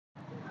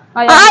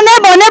Oh, yeah.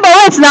 Neighbor,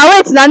 wait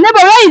now. Neighbor,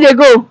 where you dey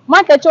go?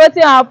 Market,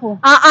 wetin happen?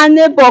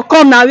 Neighbor,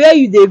 come now. Where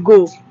you dey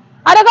go?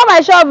 I dey go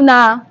my shop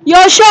now.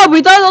 Your shop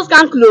with all those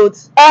kind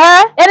clothes?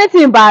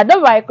 Anything bad,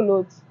 no buy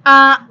clothes.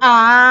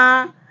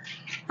 Una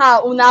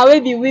wey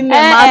be women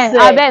matter.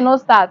 Abeg no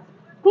start.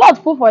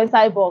 Cloth full for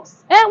inside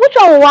box. Which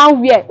one we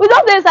wan wear? We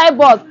don dey inside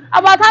box.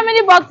 About how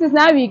many boxes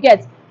na we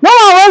get? No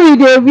one wey we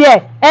dey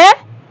wear.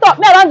 So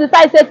me I don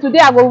decide say today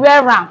I go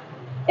wear am.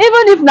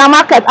 Even if na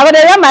market, I go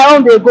dey wear my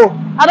own dey go.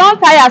 I don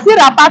tire. See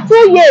wrapper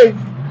 2 years. 2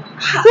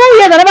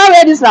 years I never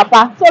wear this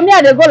wrapper. So me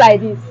I dey go like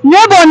this.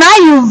 Neighbor, now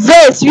you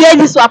vex wear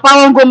this wrapper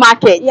wan go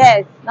market.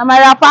 Yes, na my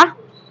wrapper.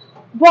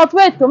 But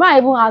wait, to I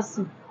even ask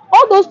you.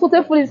 All those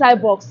clothes full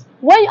inside box.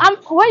 When you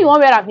wan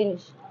wear am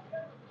finish?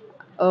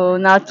 Oh,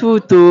 na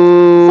truth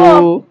oo.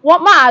 So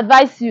what my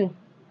advise you?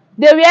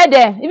 Dey wear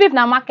them. Even if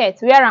na market,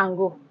 wear am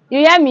go. You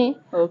hear me?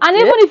 Okay. And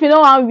even if you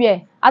no wan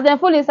wear, as dem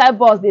full inside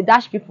box, dey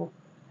dash people.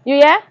 You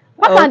hear?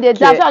 Pack am dey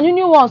dash, and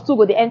new ones too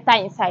go dey enter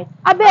inside.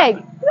 Abeg,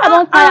 if I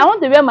don tire, I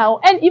want to wear my own.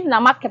 And if na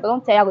market, I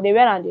don tire, I go dey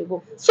wear am dey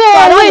go. So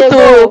wait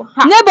oo.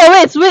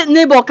 Neighbor,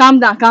 neighbor, calm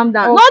down.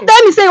 Okay. No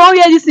tell me say you wan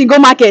wear this thing go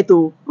market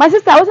oo. My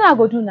sister, wetin I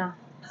go do now?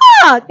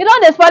 You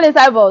don dey spoil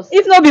inside box.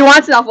 If no be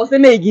one thing I for say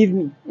make you give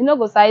me. E no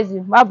go size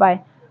you. Bye bye.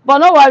 But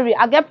no worry,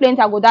 I get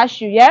plenty, I go dash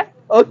you, yeah?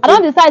 Okay. I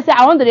don decide say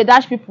I want to dey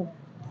dash people.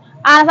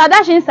 And as I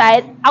dash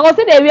inside, I go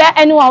still dey wear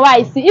anyone wey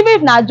I see, even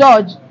if na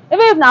George,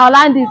 even if na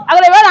Hollandis, I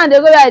go dey wear am dey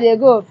go where I dey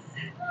go.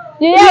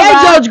 You hear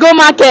Where George go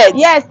market?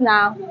 Yes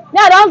now. Me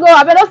I don go,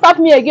 abeg no stop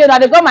me again, I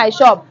dey go my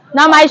shop.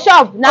 Na my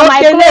shop, na my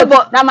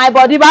clothes, na my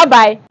body, bye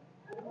bye.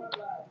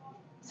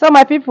 So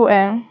my people,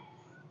 how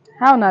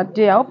una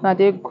dey? I hope una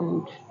dey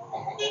good.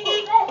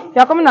 If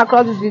you are coming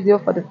across this video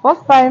for the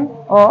first time,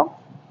 or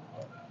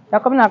you are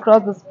coming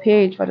across this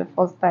page for the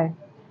first time,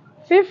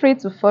 feel free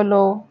to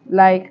follow,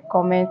 like,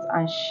 comment,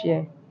 and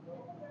share.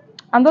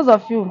 And those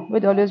of you who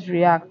always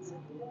react,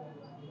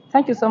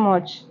 thank you so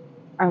much,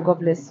 and God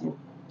bless you.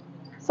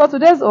 So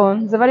today's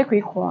own is a very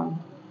quick one.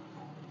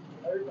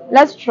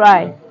 Let's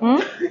try.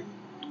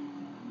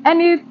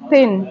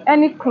 Anything,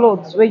 any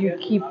clothes where you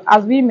keep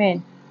as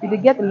women, we dey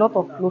get a lot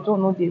of clothes we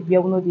no dey wear,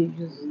 we no dey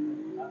use.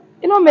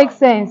 It no make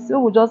sense. We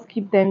will just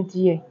keep them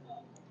there.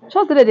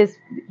 Just that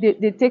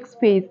they take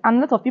space, and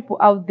a lot of people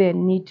out there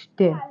need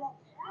them.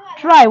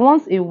 Try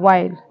once a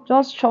while,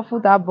 just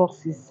shuffle that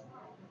boxes,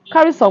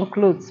 carry some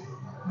clothes,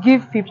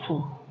 give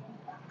people.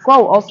 God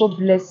will also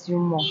bless you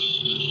more.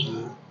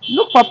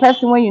 Look for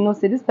person when you know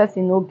say this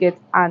person no get,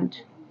 and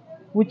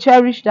we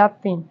cherish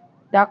that thing,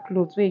 that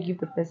clothes where you give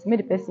the person, make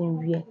the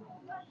person wear.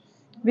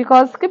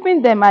 Because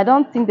keeping them, I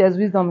don't think there's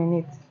wisdom in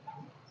it.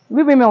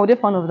 We women will be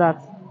fond of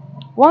that.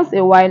 Once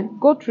a while,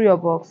 go through your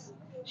box,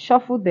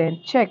 shuffle them,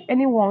 check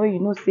anyone where you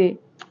know say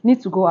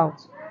need to go out.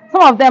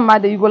 Some of them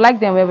you go like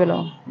them very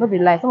well. No be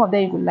lie. Some of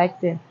them you go like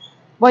them,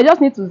 but you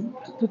just need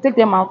to take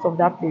them out of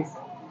that place.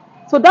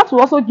 So that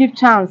will also give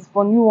chance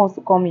for new ones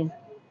to come in.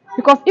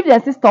 Because if they're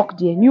still stuck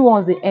there, new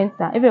ones they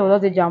enter. Everyone will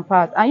just jump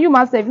out, and you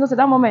myself, you know, so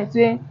that moment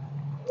when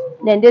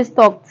then they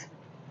stuck,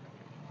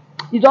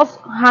 you just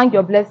hang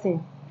your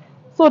blessing.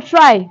 So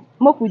try,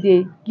 make we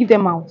dey give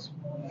them out.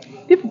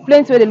 People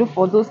plenty where they look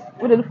for those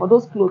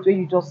clothes where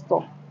you just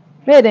stop.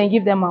 Maybe then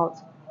give them out.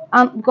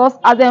 And because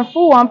as them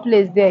full one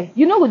place there,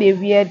 you know who they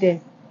wear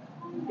them.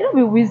 It don't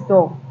be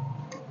wisdom.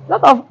 A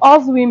lot of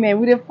us women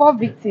we dey fall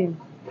victim.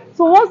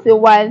 So once a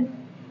while,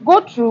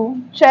 go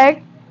through,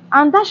 check,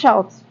 and dash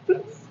out.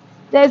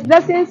 There is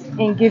blessings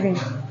in giving.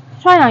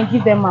 Try and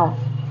give them out.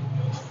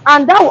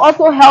 And that will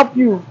also help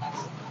you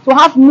to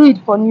have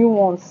need for new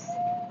ones.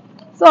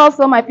 So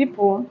also my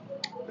people,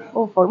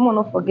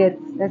 not forget,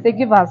 they say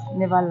givers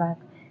never lack.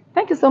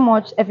 Thank you so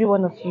much, every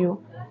one of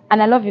you,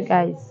 and I love you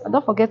guys. And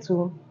don't forget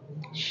to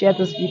share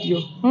this video.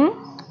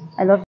 I love you.